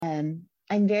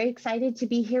I'm very excited to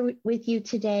be here with you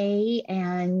today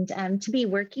and to be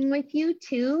working with you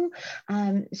too.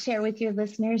 Share with your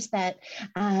listeners that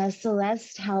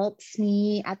Celeste helps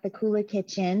me at the Kula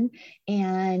Kitchen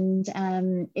and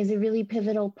is a really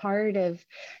pivotal part of,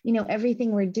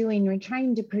 everything we're doing. We're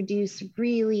trying to produce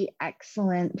really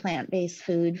excellent plant-based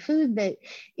food that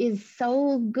is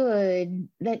so good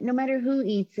that no matter who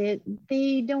eats it,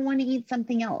 they don't want to eat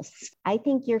something else. I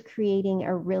think you're creating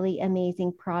a really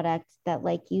amazing product that,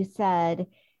 like you said,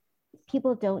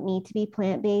 people don't need to be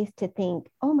plant-based to think,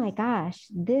 oh my gosh,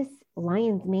 this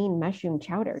lion's mane mushroom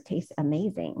chowder tastes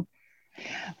amazing.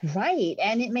 Right.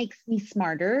 And it makes me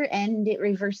smarter and it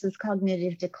reverses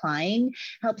cognitive decline,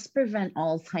 helps prevent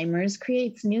Alzheimer's,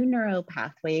 creates new neural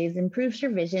pathways, improves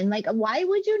your vision. Like, why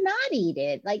would you not eat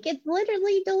it? Like, it's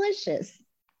literally delicious.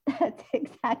 That's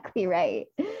exactly right.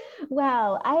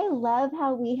 Wow. I love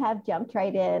how we have jumped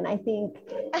right in. I think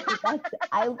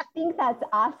that's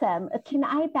awesome. Can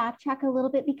I backtrack a little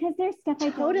bit? Because there's stuff I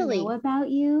don't know about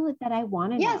you that I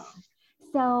want to know.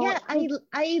 So yeah,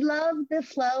 I love the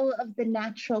flow of the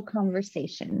natural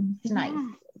conversation. It's nice.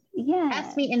 Yeah.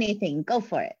 Ask me anything. Go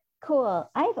for it. Cool.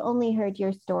 I've only heard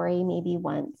your story maybe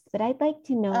once, but I'd like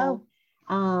to know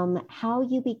how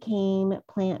you became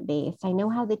plant-based. I know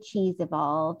how the cheese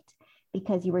evolved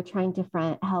because you were trying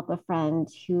to help a friend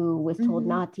who was told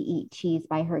not to eat cheese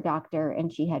by her doctor,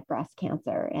 and she had breast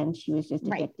cancer and she was just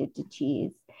addicted to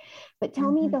cheese. But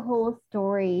tell me the whole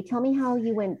story. Tell me how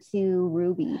you went to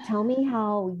Ruby. Tell me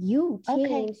how you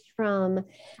changed from,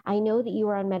 I know that you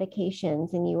were on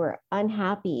medications and you were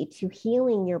unhappy, to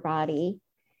healing your body.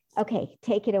 Okay,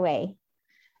 take it away.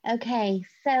 Okay,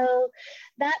 so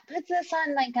that puts us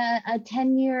on like a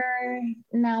 10-year,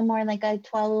 now more like a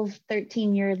 12,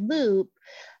 13-year loop.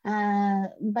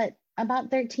 But about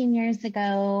 13 years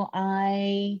ago,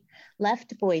 I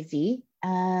left Boise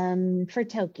for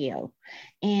Tokyo.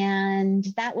 And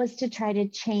that was to try to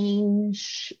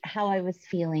change how I was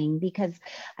feeling because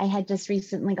I had just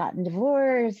recently gotten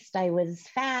divorced. I was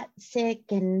fat, sick,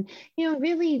 and,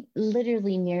 really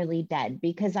literally nearly dead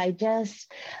because I just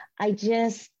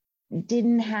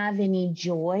didn't have any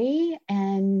joy,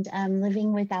 and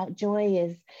living without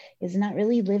joy is not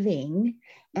really living.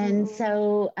 And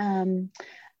so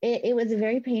it was a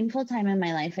very painful time in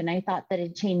my life, and I thought that a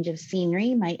change of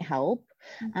scenery might help.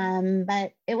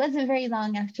 But it wasn't very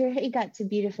long after I got to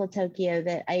beautiful Tokyo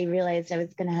that I realized I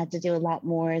was going to have to do a lot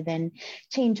more than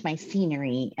change my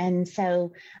scenery. And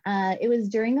so it was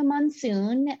during a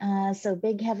monsoon, so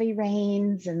big heavy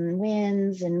rains and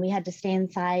winds, and we had to stay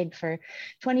inside for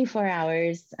 24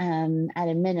 hours at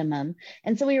a minimum.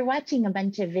 And so we were watching a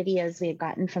bunch of videos we had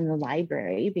gotten from the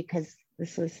library because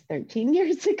this was 13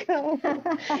 years ago.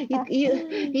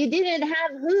 you didn't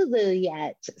have Hulu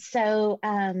yet. So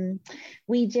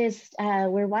we just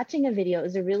were watching a video. It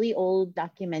was a really old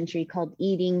documentary called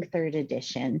Eating Third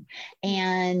Edition.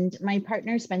 And my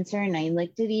partner, Spencer, and I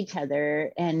looked at each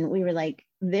other and we were like,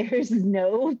 there's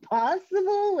no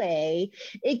possible way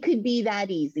it could be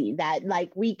that easy, that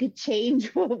like we could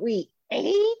change what we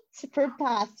ate.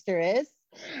 Preposterous.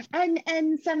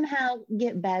 And somehow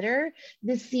get better.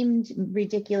 This seemed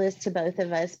ridiculous to both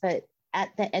of us, but at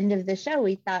the end of the show,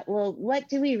 we thought, well, what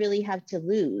do we really have to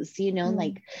lose?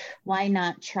 Like, why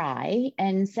not try?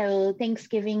 And so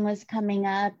Thanksgiving was coming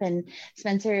up, and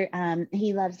Spencer,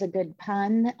 he loves a good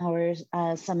pun or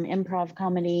some improv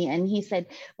comedy. And he said,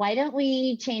 why don't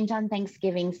we change on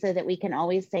Thanksgiving so that we can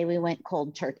always say we went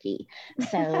cold turkey?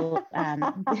 So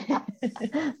I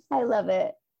love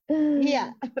it.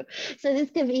 Yeah. So this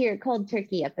could be your cold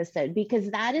turkey episode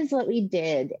because that is what we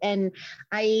did. And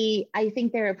I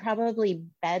think there are probably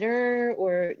better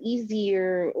or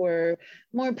easier or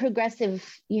more progressive,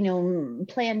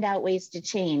 planned out ways to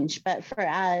change. But for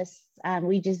us,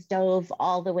 we just dove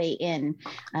all the way in.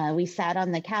 We sat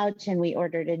on the couch and we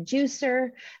ordered a juicer.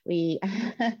 We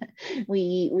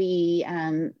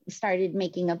started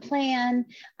making a plan.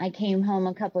 I came home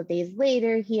a couple of days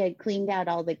later. He had cleaned out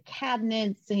all the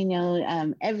cabinets.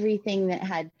 Everything that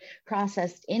had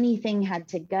processed anything had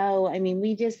to go. I mean,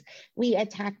 we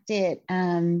attacked it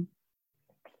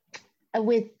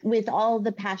with all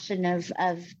the passion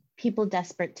of people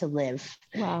desperate to live.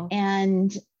 Wow.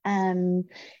 And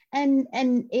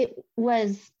it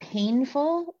was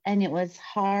painful and it was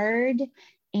hard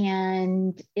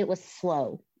and it was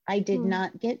slow. I did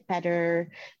not get better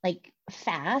like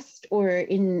fast or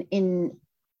in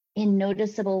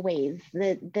noticeable ways.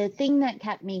 The thing that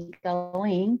kept me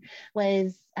going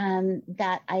was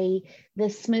that the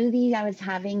smoothie I was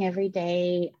having every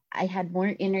day, I had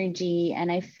more energy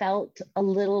and I felt a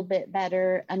little bit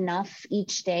better enough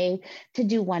each day to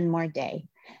do one more day.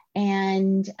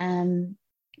 And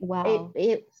wow.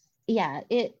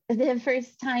 The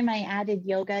first time I added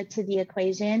yoga to the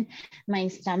equation, my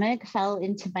stomach fell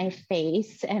into my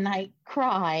face and I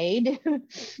cried,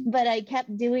 but I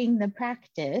kept doing the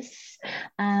practice.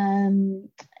 And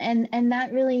that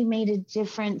really made a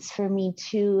difference for me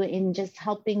too, in just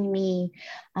helping me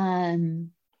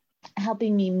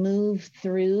move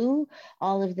through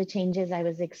all of the changes I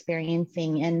was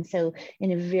experiencing. And so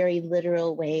in a very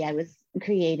literal way, I was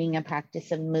creating a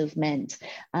practice of movement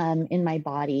in my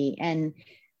body. And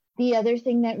the other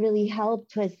thing that really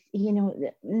helped was,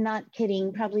 not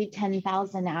kidding, probably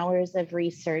 10,000 hours of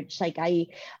research. Like I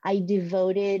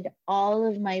devoted all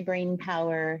of my brain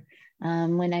power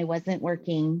when I wasn't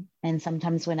working, and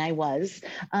sometimes when I was,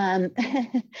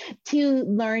 to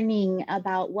learning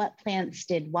about what plants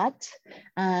did what,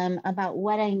 about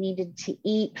what I needed to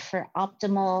eat for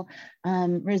optimal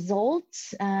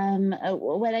results,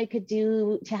 what I could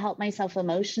do to help myself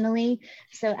emotionally.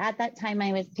 So at that time,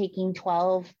 I was taking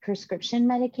 12 prescription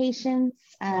medications,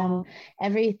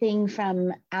 everything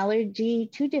from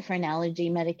two different allergy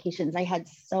medications. I had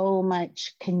so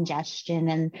much congestion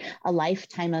and a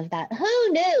lifetime of that.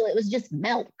 Who knew it was just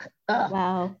milk? Ugh,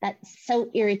 wow. That's so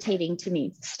irritating to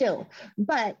me still.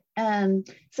 But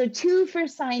so 2 for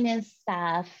sinus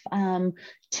stuff,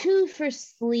 2 for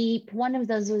sleep. One of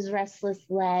those was restless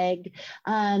leg.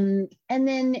 And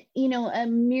then, a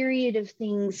myriad of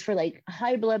things for like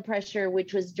high blood pressure,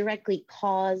 which was directly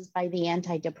caused by the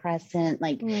antidepressant.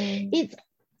 Like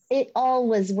it all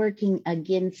was working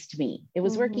against me. It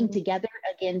was working together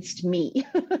against me.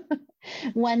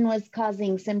 One was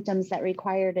causing symptoms that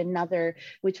required another,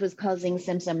 which was causing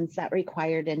symptoms that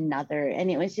required another.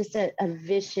 And it was just a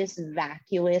vicious,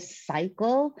 vacuous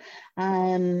cycle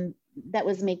that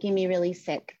was making me really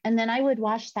sick. And then I would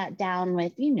wash that down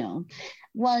with,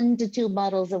 1 to 2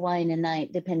 bottles of wine a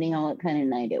night, depending on what kind of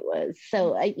night it was.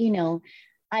 So, I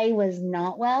was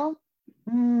not well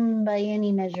by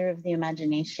any measure of the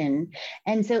imagination.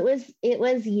 And so it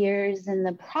was years in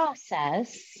the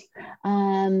process.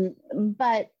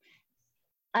 But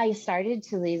I started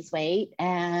to lose weight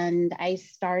and I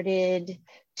started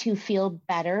to feel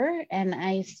better, and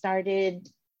I started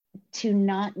to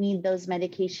not need those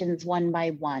medications one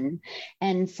by one.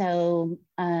 And so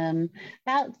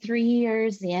about 3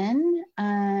 years in,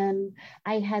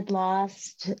 I had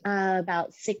lost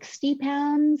about 60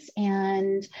 pounds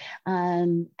and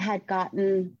had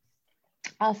gotten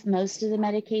off most of the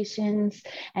medications.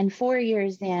 And 4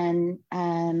 years in,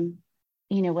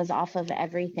 was off of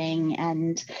everything.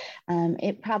 And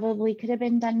it probably could have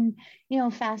been done,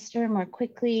 faster, more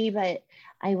quickly, but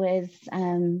I was,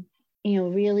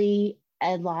 really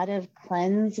a lot of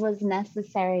cleanse was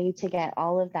necessary to get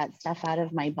all of that stuff out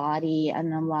of my body,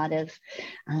 and a lot of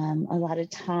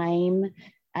time.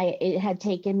 It had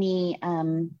taken me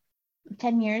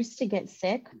 10 years to get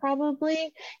sick,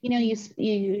 probably.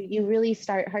 You really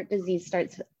heart disease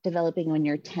starts developing when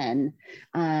you're 10.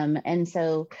 And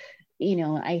so,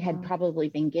 I had probably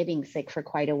been getting sick for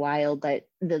quite a while, but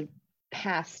the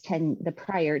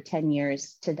prior 10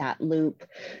 years to that loop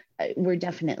were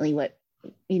definitely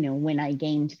when I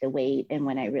gained the weight and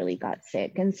when I really got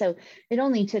sick. And so it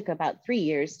only took about 3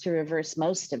 years to reverse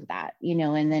most of that,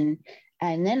 and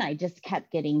then I just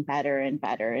kept getting better and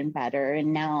better and better.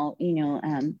 And now,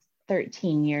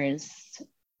 13 years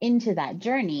into that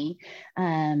journey,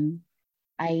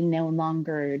 I no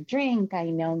longer drink.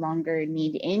 I no longer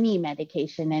need any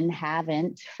medication, and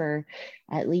haven't for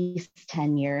at least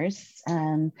 10 years.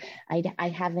 I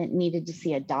haven't needed to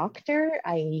see a doctor.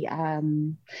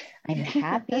 I'm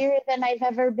happier than I've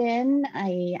ever been.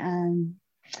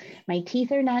 My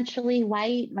teeth are naturally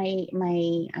white. My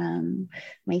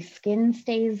skin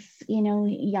stays,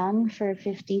 young for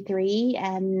 53.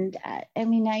 And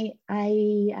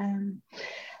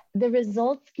the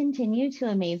results continue to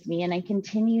amaze me, and I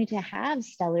continue to have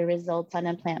stellar results on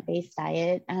a plant-based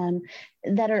diet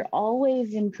that are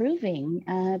always improving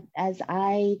as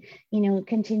I,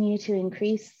 continue to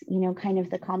increase, kind of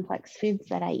the complex foods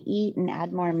that I eat, and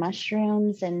add more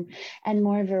mushrooms and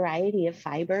more variety of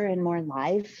fiber and more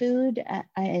live food.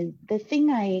 The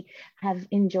thing I have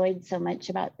enjoyed so much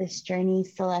about this journey,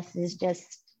 Celeste, is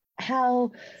just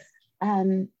how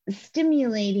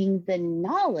stimulating the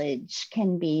knowledge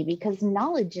can be, because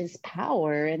knowledge is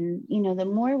power. And, the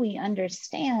more we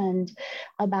understand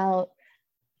about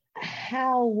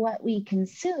what we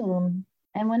consume,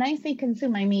 and when I say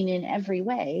consume, I mean in every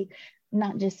way,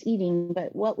 not just eating,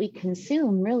 but what we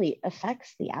consume really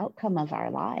affects the outcome of our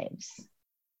lives.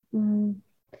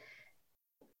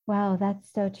 Wow,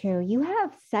 that's so true. You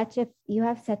have such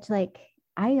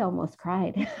I almost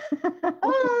cried.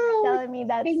 me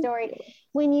that story.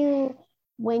 When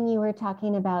you were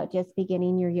talking about just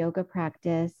beginning your yoga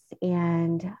practice,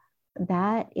 and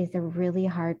that is a really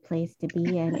hard place to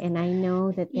be in. And I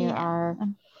know that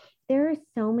there are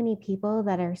so many people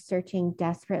that are searching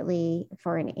desperately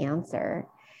for an answer.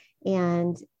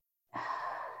 And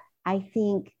I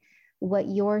think what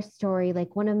your story,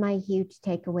 like one of my huge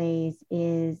takeaways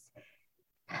is,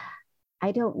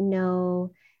 I don't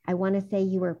know, I want to say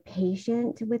you were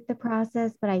patient with the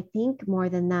process, but I think more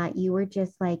than that, you were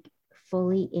just like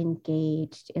fully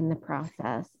engaged in the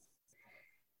process.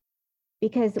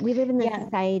 Because we live in this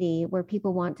society where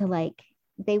people want to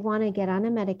they want to get on a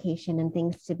medication and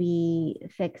things to be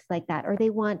fixed like that, or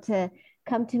they want to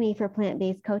come to me for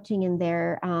plant-based coaching and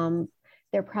their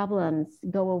problems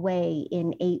go away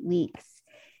in 8 weeks,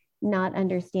 not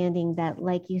understanding that,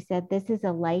 like you said, this is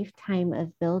a lifetime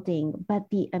of building. But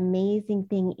the amazing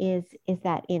thing is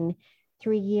that in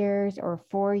 3 years or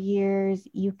 4 years,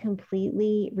 you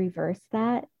completely reverse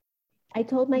that. I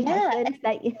told my husband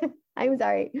that I'm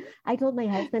sorry. I told my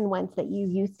husband once that you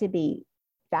used to be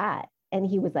fat, and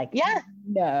he was like,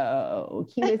 no,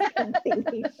 he was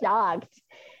completely shocked.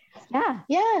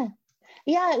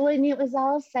 Yeah, when it was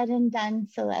all said and done,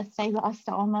 Celeste, I lost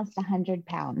almost 100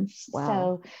 pounds.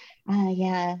 Wow.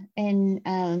 So,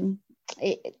 and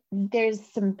there's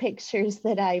some pictures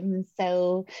that I'm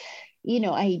so,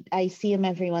 I see them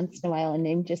every once in a while, and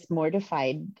I'm just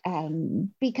mortified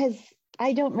because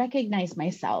I don't recognize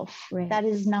myself. Right. That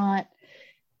is not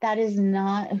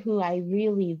who I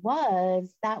really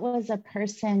was. That was a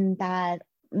person that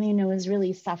was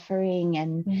really suffering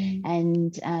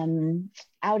and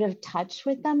out of touch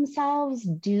with themselves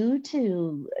due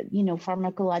to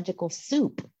pharmacological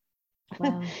soup.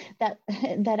 Wow.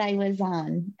 that I was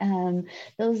on.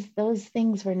 Those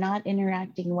things were not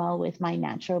interacting well with my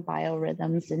natural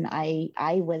biorhythms, and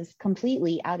I was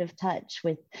completely out of touch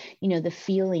with the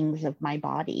feelings of my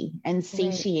body and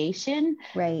satiation.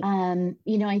 Right.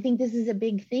 I think this is a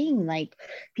big thing. Like,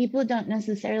 people don't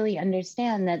necessarily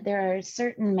understand that there are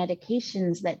certain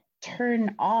medications that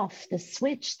turn off the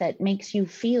switch that makes you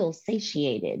feel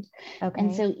satiated. Okay.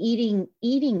 And so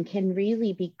eating can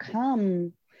really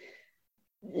become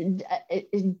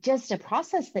just a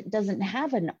process that doesn't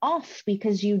have an off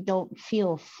because you don't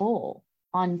feel full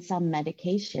on some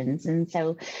medications. And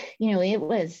so, it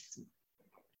was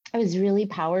really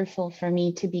powerful for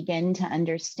me to begin to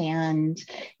understand,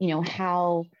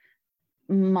 how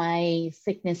my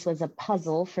sickness was a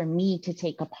puzzle for me to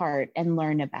take apart and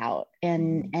learn about.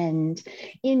 And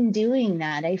in doing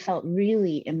that, I felt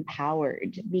really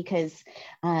empowered because,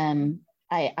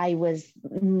 I was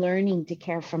learning to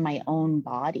care for my own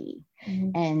body.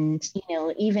 Mm-hmm. And,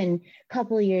 even a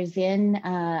couple of years in,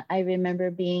 I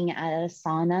remember being at a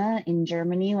sauna in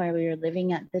Germany where we were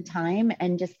living at the time,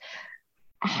 and just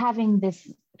having this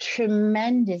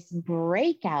tremendous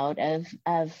breakout of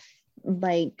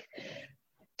like,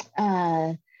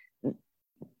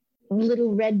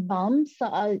 little red bumps,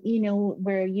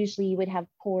 where usually you would have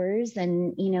pores,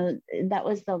 and, that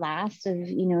was the last of,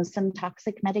 some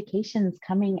toxic medications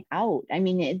coming out. I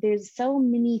mean, there's so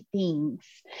many things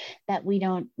that we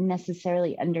don't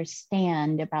necessarily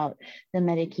understand about the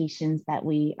medications that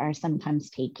we are sometimes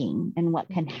taking and what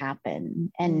can happen.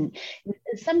 And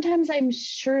sometimes I'm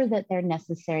sure that they're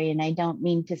necessary, and I don't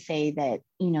mean to say that,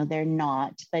 they're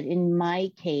not, but in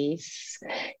my case,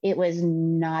 it was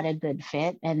not a good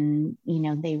fit. And,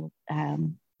 they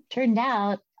turned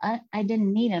out I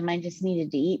didn't need them. I just needed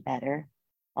to eat better,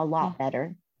 a lot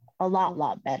better, a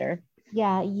lot better.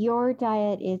 Yeah, your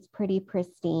diet is pretty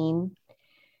pristine.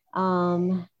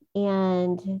 And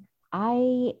you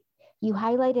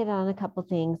highlighted on a couple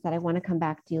things that I want to come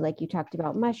back to. Like, you talked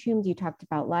about mushrooms, you talked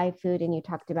about live food, and you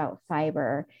talked about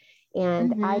fiber.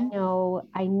 And I know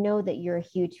that you're a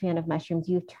huge fan of mushrooms.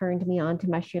 You've turned me on to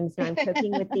mushrooms. Now I'm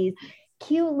cooking with these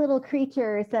cute little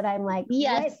creatures that I'm like,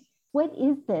 yes. What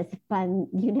is this fun?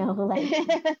 It's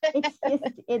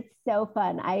so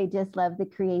fun. I just love the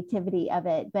creativity of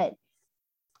it. But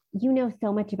you know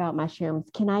so much about mushrooms.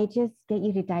 Can I just get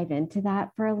you to dive into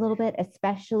that for a little bit,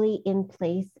 especially in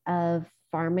place of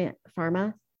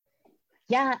pharma?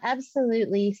 Yeah,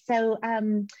 absolutely. So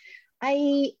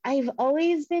I've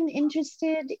always been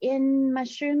interested in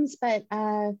mushrooms, but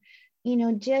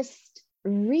just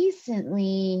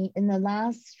recently, in the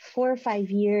last 4 or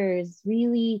 5 years,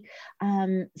 really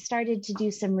started to do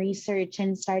some research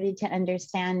and started to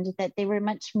understand that they were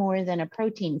much more than a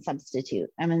protein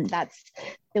substitute. I mean, that's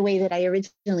the way that I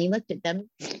originally looked at them.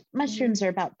 Mushrooms are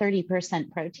about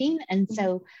 30% protein. And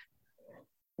so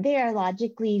they are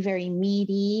logically very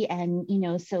meaty. And,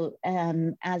 so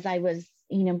as I was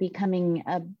becoming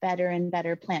a better and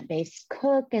better plant-based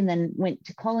cook, and then went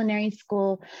to culinary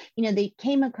school, they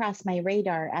came across my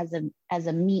radar as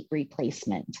a meat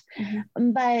replacement.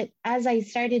 Mm-hmm. But as I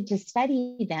started to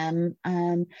study them,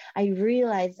 I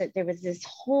realized that there was this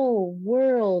whole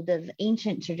world of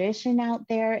ancient tradition out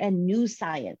there and new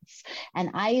science.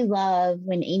 And I love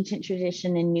when ancient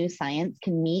tradition and new science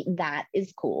can meet. That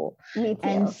is cool. Me too.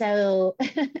 And so,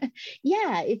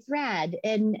 yeah, it's rad.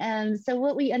 And so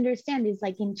what we understand is,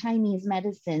 like in Chinese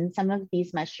medicine, some of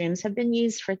these mushrooms have been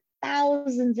used for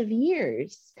thousands of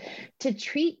years to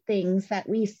treat things that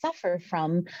we suffer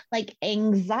from, like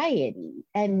anxiety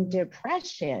and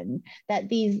depression, that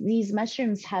these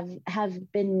mushrooms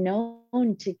have been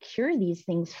known to cure these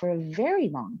things for a very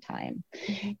long time.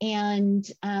 Mm-hmm.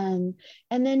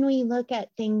 And then we look at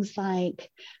things like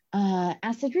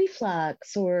acid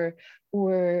reflux or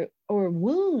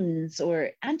wounds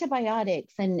or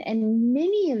antibiotics, and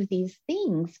many of these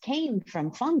things came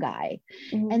from fungi.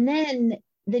 Mm-hmm. And then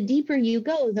the deeper you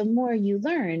go, the more you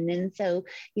learn. And so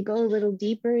you go a little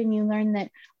deeper and you learn that,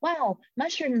 wow,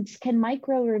 mushrooms can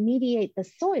micro remediate the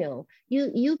soil.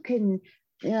 You can,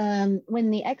 when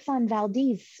the Exxon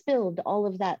Valdez spilled all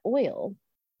of that oil,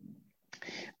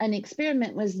 an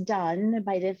experiment was done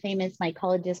by the famous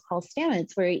mycologist Paul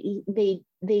Stamets, where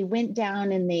they went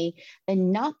down and they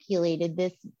inoculated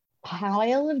this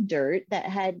pile of dirt that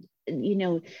had,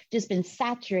 just been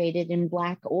saturated in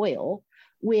black oil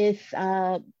with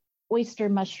oyster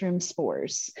mushroom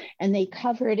spores, and they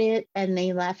covered it and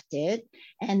they left it,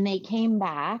 and they came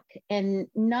back, and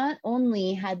not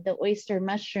only had the oyster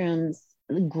mushrooms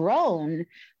grown,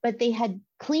 but they had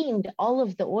cleaned all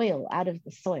of the oil out of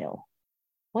the soil.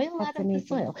 That's amazing. The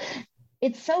soil.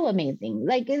 It's so amazing.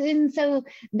 And so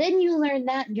then you learn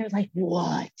that and you're like,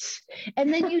 what?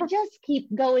 And then you just keep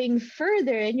going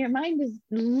further, and your mind is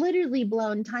literally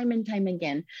blown time and time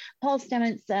again. Paul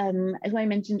Stamets, who I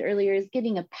mentioned earlier, is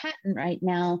getting a patent right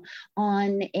now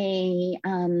on a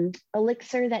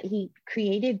elixir that he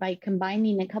created by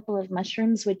combining a couple of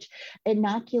mushrooms, which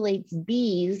inoculates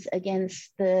bees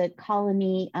against the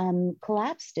colony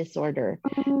collapse disorder.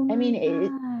 Oh my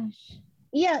gosh.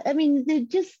 Yeah, I mean,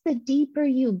 just the deeper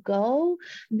you go,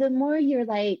 the more you're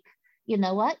like, you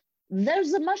know what?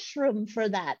 There's a mushroom for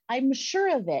that. I'm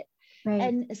sure of it. Right.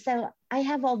 And so I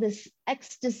have all this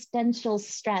existential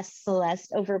stress,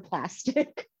 Celeste, over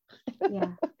plastic.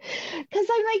 Yeah. Because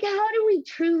I'm like, how do we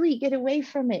truly get away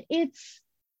from it? It's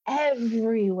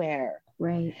everywhere.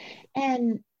 Right.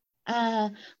 And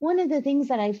one of the things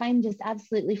that I find just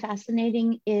absolutely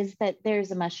fascinating is that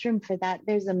there's a mushroom for that.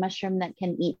 There's a mushroom that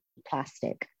can eat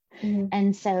plastic. Mm-hmm.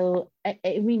 And so,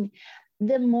 I mean,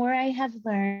 the more I have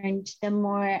learned, the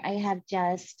more I have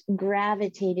just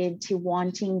gravitated to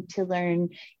wanting to learn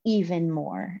even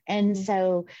more. And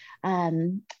so,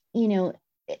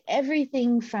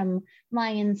 everything from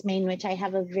lion's mane, which I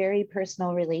have a very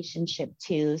personal relationship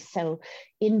to. So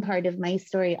in part of my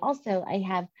story, also, I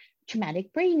have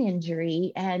traumatic brain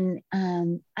injury, and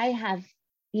I have,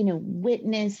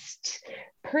 witnessed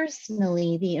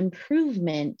personally the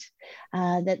improvement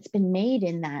that's been made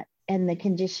in that, and the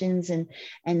conditions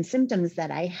and symptoms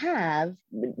that I have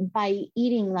by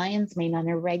eating lion's mane on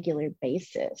a regular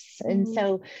basis. Mm-hmm. And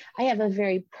so I have a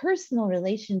very personal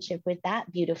relationship with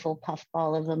that beautiful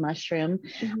puffball of a mushroom.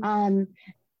 Mm-hmm.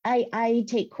 I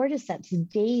take cordyceps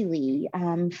daily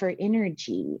for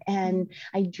energy, and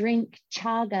I drink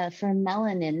chaga for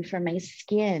melanin for my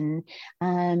skin,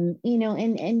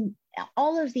 and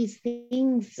all of these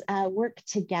things work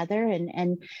together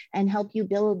and help you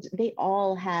build. They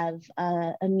all have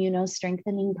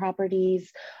immunostrengthening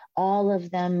properties. All of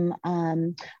them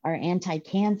are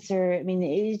anti-cancer. I mean,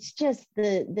 it's just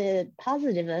the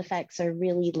positive effects are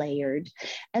really layered.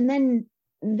 And then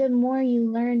the more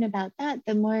you learn about that,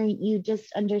 the more you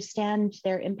just understand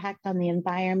their impact on the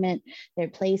environment, their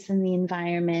place in the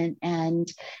environment, and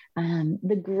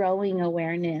the growing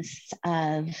awareness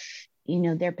of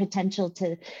their potential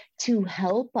to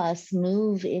help us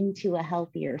move into a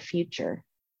healthier future.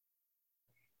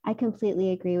 I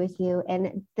completely agree with you.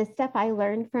 And the stuff I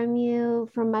learned from you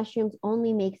from mushrooms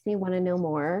only makes me want to know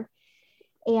more.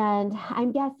 And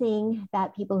I'm guessing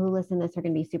that people who listen to this are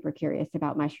going to be super curious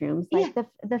about mushrooms. Like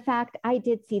the fact, I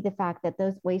did see the fact that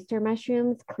those oyster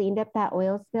mushrooms cleaned up that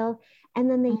oil spill, and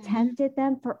then they tested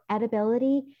them for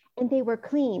edibility, and they were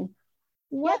clean.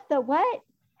 What the what?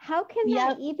 How can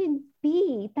that even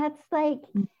be? That's like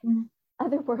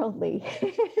otherworldly.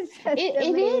 It's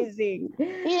amazing.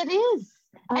 It is.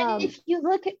 And if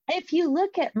you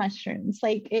look at mushrooms,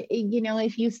 like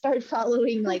if you start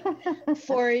following like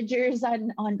foragers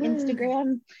on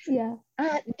Instagram, yeah,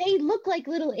 they look like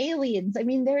little aliens. I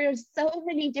mean, there are so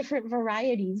many different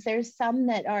varieties. There's some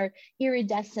that are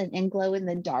iridescent and glow in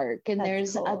the dark, and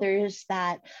there's cool. Others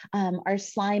that are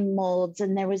slime molds.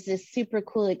 And there was this super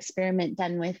cool experiment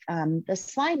done with the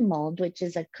slime mold, which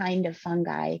is a kind of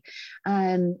fungi,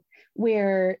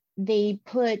 where they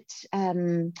put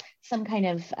some kind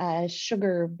of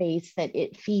sugar base that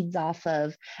it feeds off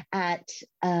of at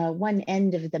one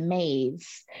end of the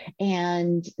maze.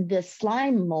 And the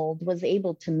slime mold was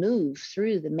able to move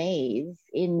through the maze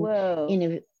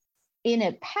in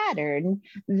a pattern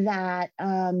that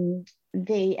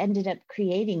they ended up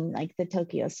creating like the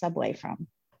Tokyo subway from.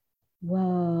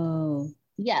 Whoa.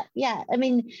 Yeah. I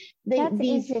mean, that's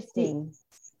interesting.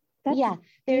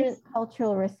 There's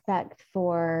cultural respect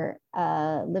for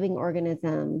a living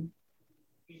organism.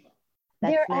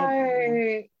 There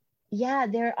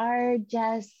are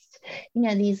just,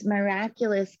 these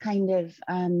miraculous kind of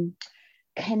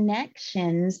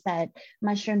connections that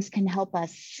mushrooms can help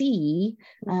us see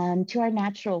to our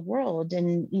natural world.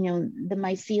 And, the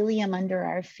mycelium under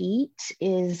our feet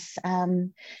is,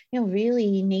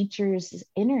 really nature's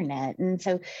internet. And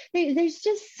so there's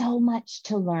just so much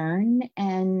to learn.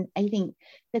 And I think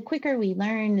the quicker we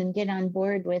learn and get on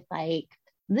board with like,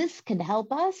 this could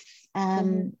help us,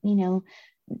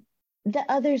 the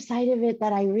other side of it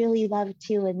that I really love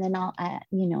too, and then I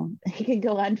could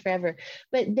go on forever,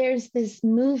 but there's this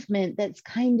movement that's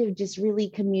kind of just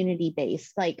really community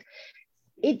based. Like,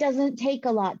 it doesn't take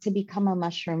a lot to become a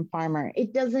mushroom farmer.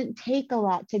 It doesn't take a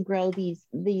lot to grow these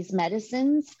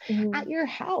medicines at your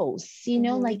house,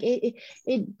 like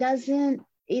it doesn't,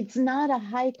 it's not a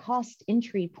high cost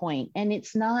entry point, and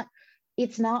it's not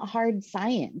hard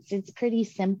science. It's pretty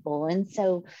simple. And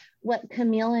so what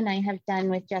Camille and I have done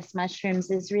with Just Mushrooms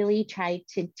is really try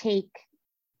to take,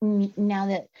 now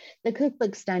that the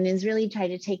cookbook's done, is really try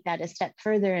to take that a step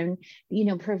further and,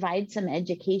 provide some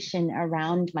education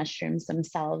around mushrooms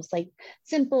themselves, like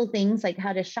simple things like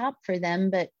how to shop for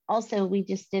them. But also we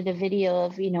just did a video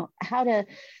of, how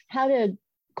to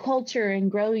culture and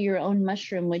grow your own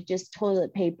mushroom with just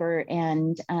toilet paper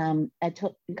and a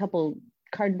couple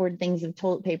cardboard things of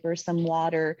toilet paper, some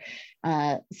water,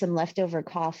 some leftover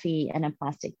coffee, and a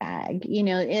plastic bag.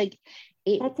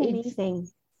 That's amazing.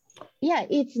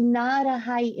 It's not a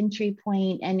high entry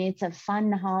point, and it's a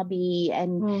fun hobby,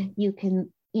 and you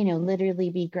can,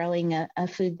 literally be growing a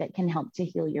food that can help to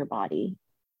heal your body.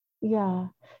 Yeah.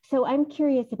 So I'm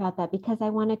curious about that because I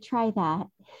want to try that.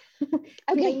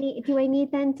 Okay. Do I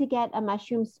need then to get a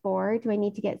mushroom spore? Do I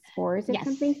need to get spores or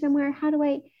something somewhere?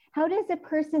 How does a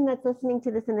person that's listening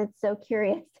to this and it's so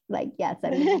curious, like, yes,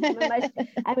 I'm going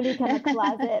to become a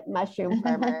closet mushroom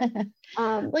farmer.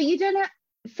 Well, you don't have,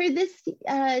 for this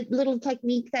little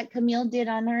technique that Camille did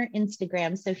on her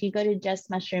Instagram. So if you go to Just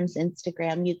Mushrooms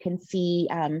Instagram, you can see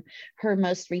her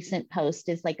most recent post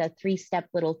is like a 3-step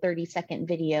little 30-second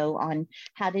video on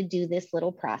how to do this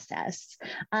little process.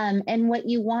 And what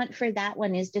you want for that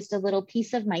one is just a little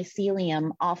piece of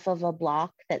mycelium off of a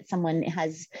block that someone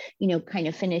has, kind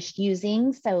of finished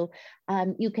using. So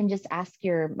you can just ask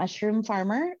your mushroom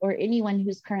farmer or anyone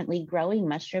who's currently growing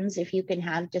mushrooms if you can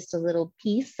have just a little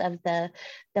piece of the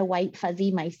white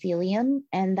fuzzy mycelium,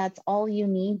 and that's all you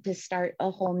need to start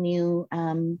a whole new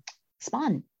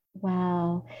spawn.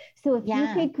 Wow. So if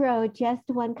you could grow just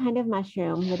one kind of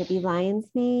mushroom, would it be lion's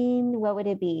mane? What would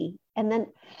it be? And then,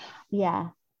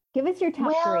 give us your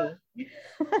top 3.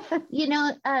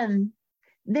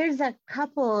 There's a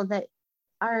couple that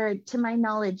are, to my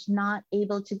knowledge, not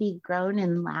able to be grown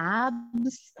in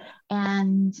labs.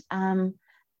 And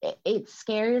it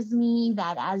scares me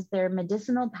that as their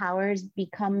medicinal powers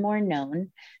become more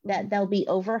known, that they'll be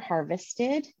over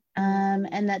harvested,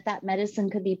 and that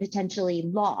medicine could be potentially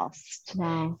lost.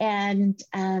 Wow. And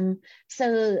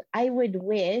so I would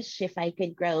wish, if I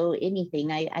could grow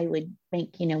anything, I would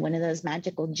make, one of those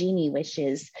magical genie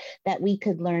wishes that we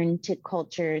could learn to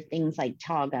culture things like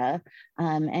chaga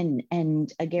and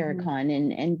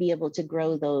agarikon and be able to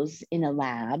grow those in a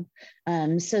lab,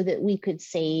 so that we could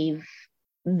save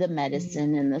the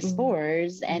medicine and the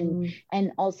spores and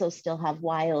also still have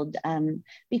wild,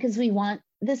 because we want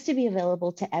this to be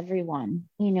available to everyone,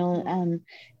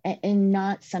 and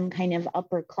not some kind of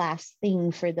upper class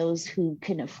thing for those who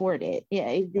can afford it.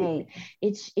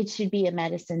 It should be a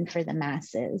medicine for the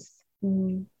masses.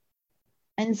 And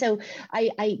And so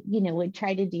I would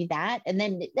try to do that. And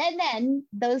then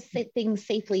those things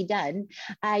safely done,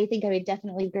 I think I would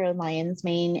definitely grow lion's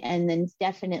mane, and then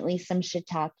definitely some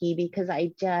shiitake, because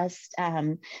I just,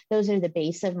 those are the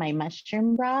base of my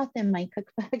mushroom broth in my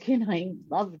cookbook, and I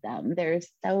love them. They're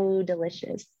so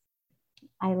delicious.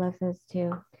 I love those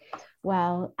too.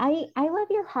 Wow. I love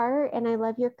your heart, and I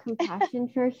love your compassion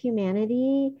for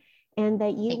humanity, and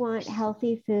that you want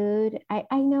healthy food.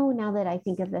 I know now that I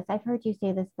think of this, I've heard you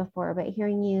say this before, but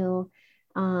hearing you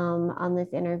on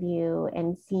this interview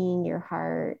and seeing your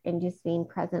heart and just being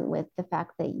present with the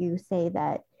fact that you say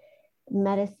that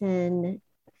medicine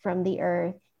from the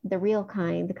earth, the real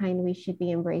kind, the kind we should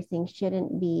be embracing,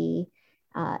 shouldn't be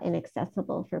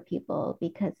inaccessible for people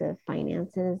because of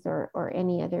finances or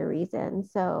any other reason.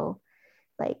 So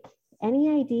like, any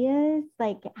ideas?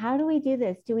 Like, how do we do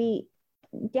this?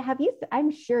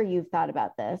 I'm sure you've thought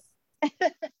about this.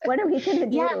 What are we going to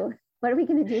do? Yeah. What are we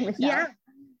going to do, Michelle? Yeah.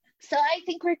 So I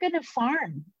think we're going to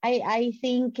farm. I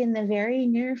think in the very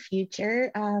near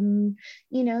future,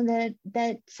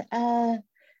 that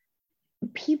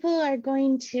people are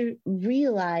going to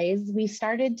realize, we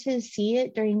started to see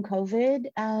it during COVID,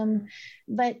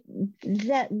 but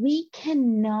that we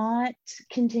cannot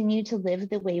continue to live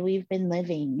the way we've been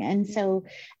living. And so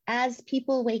as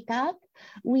people wake up,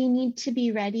 we need to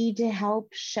be ready to help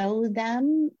show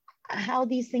them how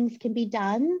these things can be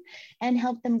done and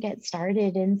help them get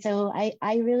started. And so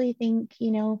I really think,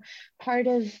 part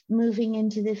of moving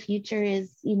into the future is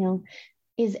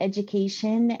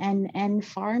education and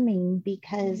farming,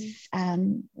 because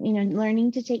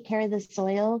learning to take care of the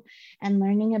soil and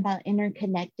learning about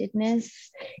interconnectedness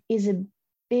is a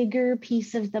bigger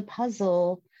piece of the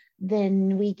puzzle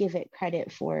than we give it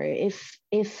credit for. If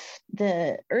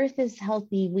the earth is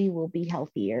healthy, we will be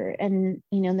healthier. And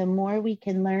the more we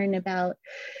can learn about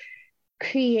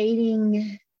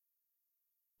creating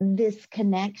this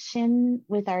connection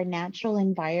with our natural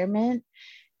environment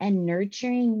and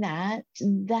nurturing that,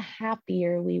 the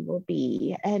happier we will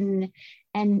be. And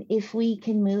if we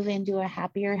can move into a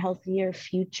happier, healthier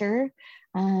future,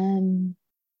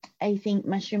 I think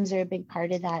mushrooms are a big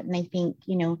part of that. And I think,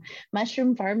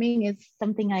 mushroom farming is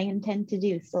something I intend to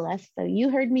do, Celeste. So you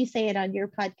heard me say it on your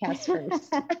podcast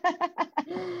first.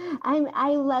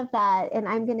 I love that. And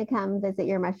I'm going to come visit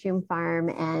your mushroom farm,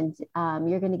 and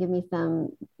you're going to give me some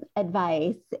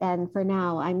advice. And for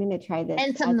now, I'm going to try this.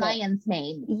 And some lion's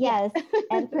mane. Yes.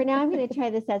 And for now, I'm going to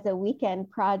try this as a weekend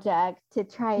project to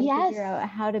try and figure out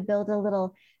how to build a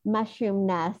little mushroom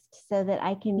nest so that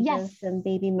I can grow some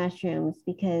baby mushrooms,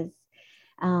 because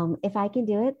if I can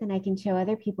do it, then I can show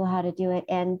other people how to do it.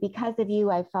 And because of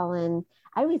you, I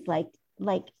always liked,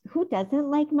 who doesn't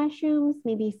like mushrooms?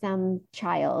 Maybe some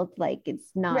child,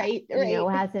 it's not, right.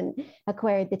 Hasn't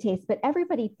acquired the taste, but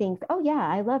everybody thinks, oh yeah,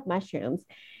 I love mushrooms.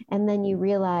 And then you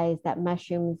realize that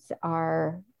mushrooms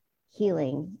are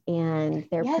healing, and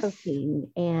they're protein,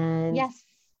 and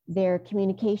their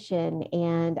communication.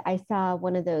 And I saw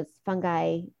one of those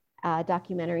fungi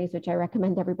documentaries, which I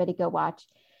recommend everybody go watch.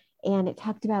 And it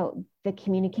talked about the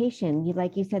communication,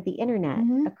 like you said, the internet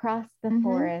across the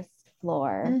forest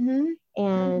floor.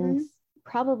 And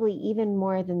probably even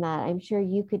more than that. I'm sure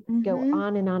you could go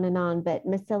on and on and on, but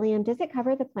mycelium, does it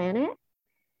cover the planet?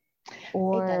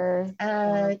 Or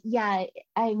I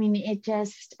mean, it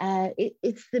just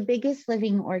it's the biggest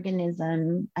living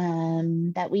organism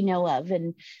that we know of,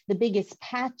 and the biggest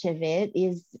patch of it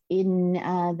is in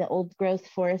the old growth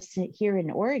forest here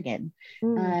in Oregon.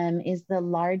 Is the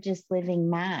largest living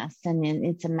mass, and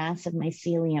it's a mass of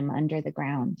mycelium under the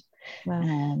ground.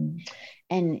 Wow.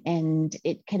 And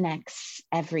it connects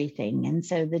everything. And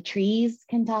so the trees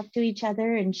can talk to each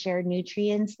other and share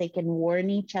nutrients. They can warn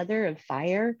each other of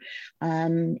fire,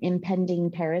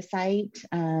 impending parasite.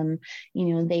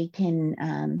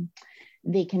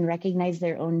 They can recognize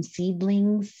their own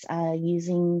seedlings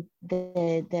using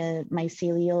the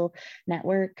mycelial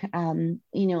network, and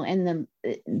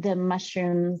the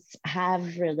mushrooms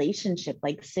have relationship,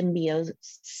 like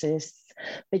symbiosis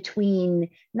between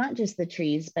not just the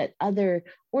trees, but other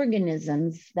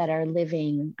organisms that are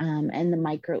living, and the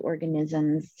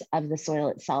microorganisms of the soil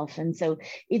itself. And so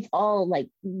it's all like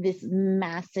this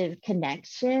massive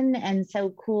connection, and so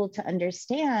cool to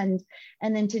understand,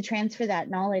 and then to transfer that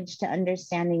knowledge to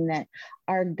understanding that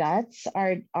our guts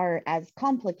are as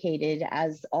complicated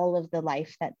as all of the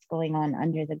life that's going on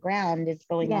under the ground is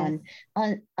going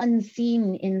on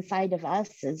unseen inside of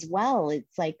us as well.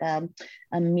 It's like a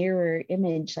mirror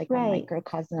image, like a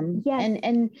microcosm.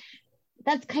 And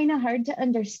that's kind of hard to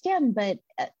understand, but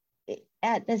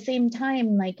at the same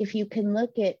time, like if you can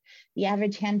look at the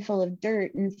average handful of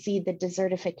dirt and see the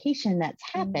desertification that's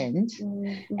happened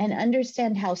and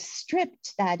understand how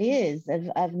stripped that is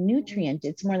of nutrient,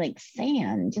 it's more like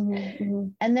sand.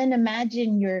 And then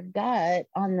imagine your gut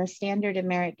on the standard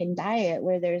American diet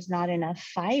where there's not enough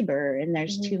fiber and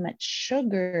there's too much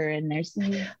sugar and there's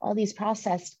all these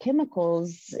processed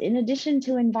chemicals in addition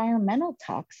to environmental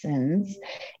toxins.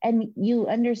 And you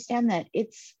understand that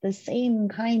it's the same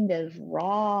kind of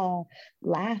raw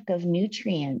lack of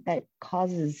nutrient that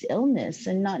causes illness,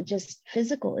 and not just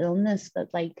physical illness, but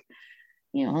like,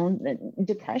 you know, the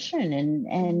depression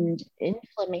and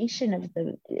inflammation of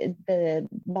the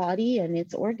body and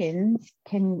its organs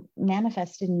can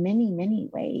manifest in many, many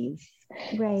ways.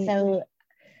 Right. So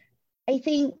I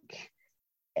think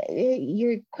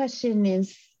your question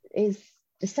is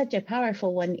such a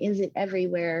powerful one. Is it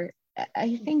everywhere?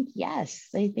 I think yes.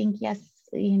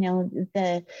 You know,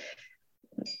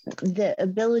 the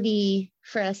ability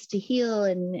for us to heal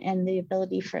and the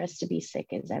ability for us to be sick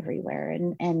is everywhere.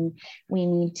 And we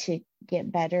need to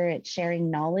get better at sharing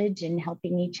knowledge and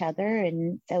helping each other.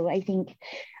 And so I think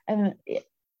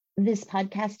this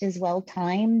podcast is well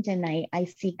timed, and I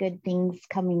see good things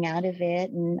coming out of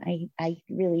it. And I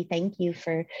really thank you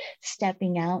for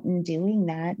stepping out and doing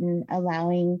that and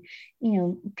allowing, you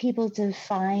know, people to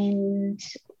find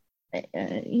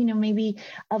you know, maybe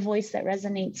a voice that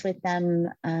resonates with them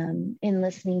in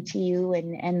listening to you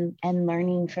and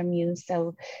learning from you,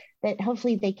 so that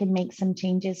hopefully they can make some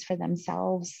changes for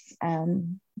themselves.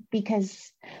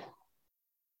 Because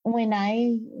when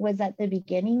I was at the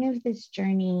beginning of this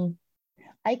journey,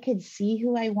 I could see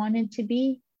who I wanted to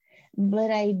be,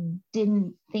 but I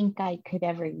didn't think I could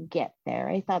ever get there.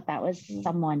 I thought that was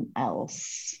someone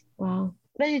else. Wow.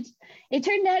 But it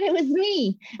turned out it was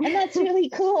me, and that's really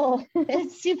cool.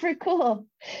 It's super cool.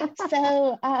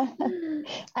 So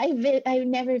I've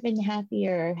never been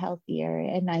happier or healthier,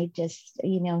 and I just,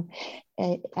 you know,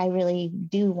 I really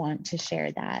do want to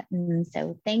share that. And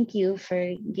so thank you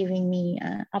for giving me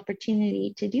an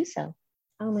opportunity to do so.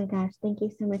 Oh my gosh, thank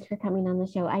you so much for coming on the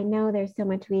show. I know there's so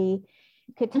much we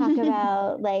could talk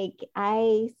about. Like,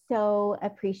 I so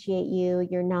appreciate you,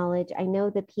 your knowledge. I know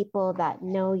the people that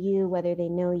know you, whether they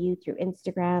know you through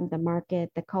Instagram, the market,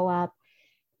 the co-op,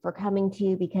 for coming to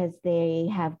you because they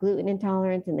have gluten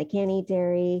intolerance and they can't eat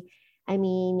dairy. I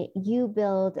mean, you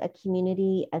build a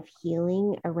community of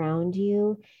healing around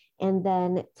you. And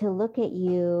then to look at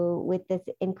you with this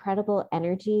incredible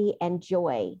energy and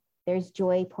joy. There's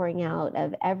joy pouring out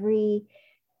of every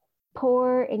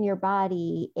pore in your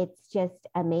body. It's just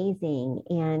amazing.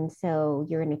 And so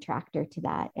you're an attractor to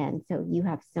that. And so you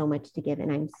have so much to give. And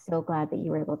I'm so glad that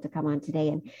you were able to come on today.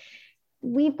 And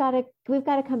we've got to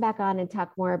come back on and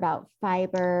talk more about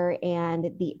fiber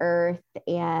and the earth,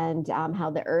 and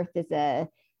how the earth is a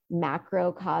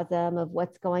macrocosm of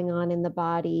what's going on in the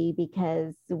body,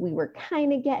 because we were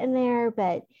kind of getting there,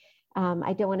 but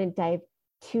I don't want to dive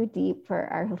too deep for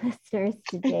our listeners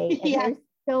today. And there's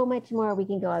so much more we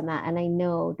can go on that. And I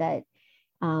know that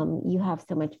you have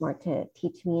so much more to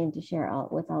teach me and to share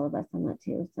with all of us on that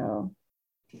too. So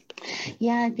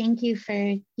yeah, thank you for,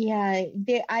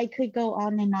 I could go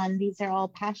on and on. These are all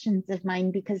passions of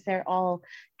mine because they're all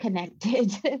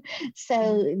connected.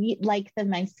 So like the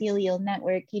mycelial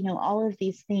network, you know, all of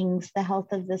these things, the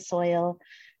health of the soil,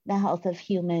 the health of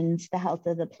humans, the health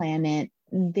of the planet,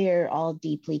 they're all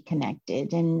deeply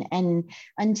connected. And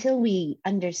until we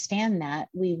understand that,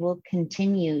 we will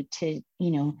continue to,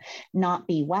 you know, not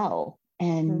be well.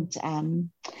 And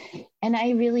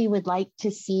I really would like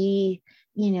to see,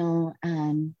 you know,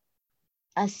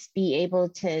 us be able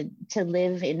to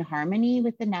live in harmony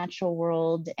with the natural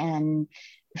world, and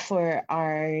for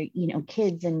our, you know,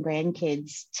 kids and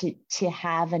grandkids to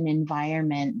have an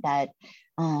environment that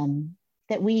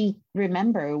that we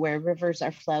remember, where rivers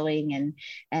are flowing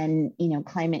and you know,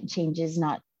 climate change is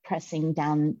not pressing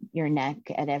down your neck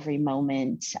at every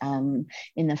moment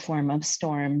in the form of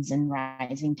storms and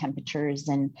rising temperatures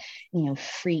and, you know,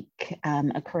 freak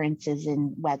occurrences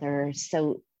in weather.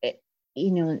 So,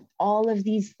 you know, all of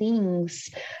these things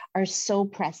are so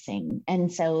pressing. And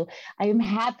so I'm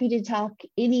happy to talk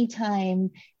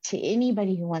anytime to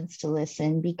anybody who wants to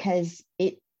listen, because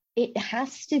it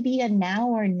has to be a now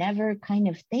or never kind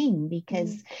of thing,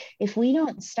 because if we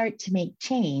don't start to make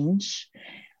change,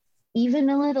 even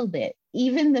a little bit,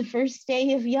 even the first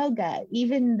day of yoga,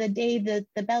 even the day that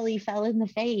the belly fell in the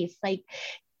face, like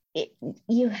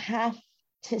you have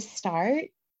to start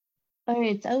or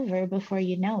it's over before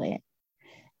you know it.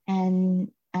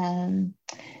 And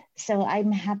so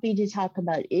I'm happy to talk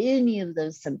about any of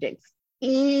those subjects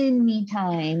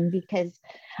anytime, because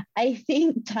I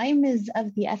think time is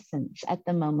of the essence at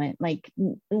the moment. Like,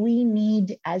 we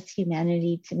need, as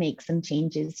humanity, to make some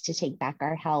changes to take back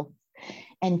our health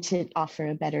and to offer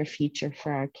a better future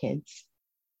for our kids.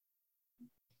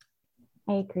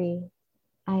 I agree.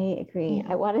 Yeah.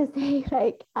 I want to say,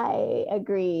 like, I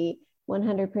agree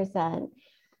 100%.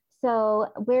 So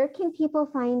where can people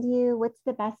find you? What's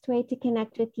the best way to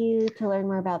connect with you, to learn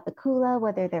more about the Kula,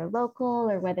 whether they're local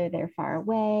or whether they're far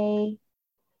away?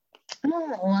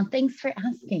 Oh, well, thanks for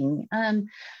asking.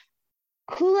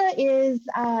 Kula is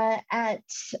at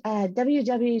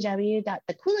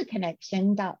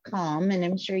www.thekulaconnection.com, and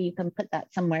I'm sure you can put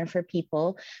that somewhere for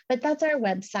people, but that's our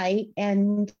website,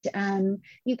 and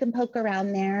you can poke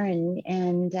around there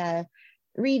and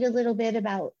read a little bit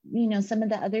about, some of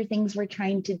the other things we're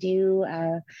trying to do.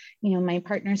 My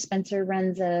partner Spencer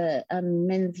runs a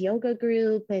men's yoga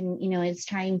group, and, is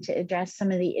trying to address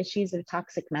some of the issues of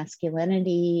toxic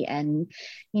masculinity, and,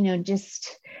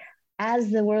 just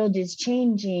as the world is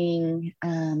changing,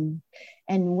 and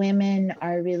women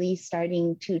are really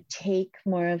starting to take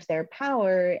more of their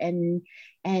power and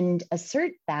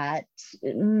assert that,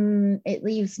 it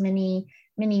leaves many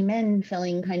men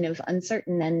feeling kind of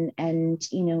uncertain. And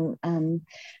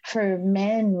for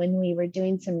men, when we were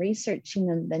doing some research,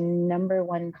 the number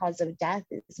one cause of death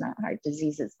is not heart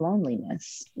disease, it's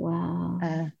loneliness.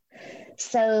 Wow.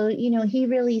 So, he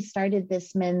really started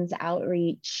this men's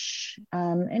outreach,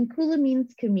 and Kula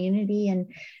means community,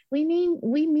 and we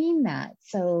mean that.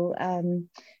 So,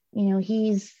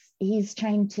 he's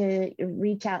trying to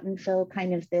reach out and fill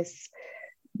kind of this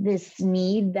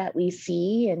need that we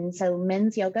see. And so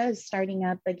men's yoga is starting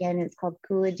up again. It's called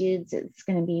Kula Dudes. It's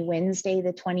going to be Wednesday,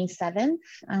 the 27th.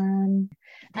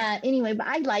 Anyway, but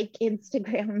I like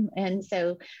Instagram. And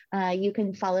so you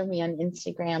can follow me on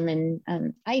Instagram. And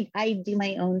I do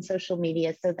my own social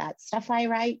media. So that stuff I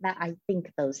write, that I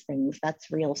think those things, that's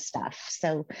real stuff.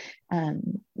 So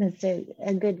it's a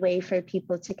good way for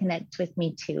people to connect with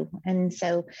me too. And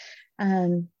so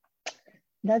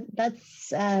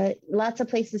that's lots of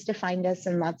places to find us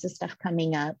and lots of stuff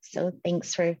coming up. So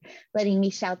thanks for letting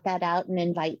me shout that out and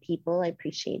invite people. I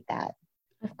appreciate that.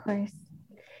 Of course.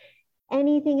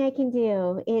 Anything I can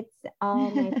do, it's all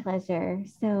my pleasure.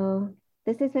 So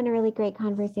this has been a really great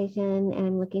conversation, and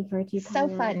I'm looking forward to you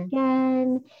coming on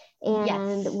again. And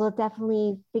yes, we'll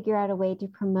definitely figure out a way to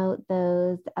promote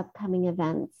those upcoming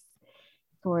events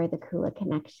for the Kula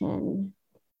Connection.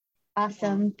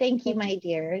 Awesome. Thank you, my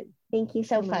dear. Thank you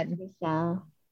so much, Michelle.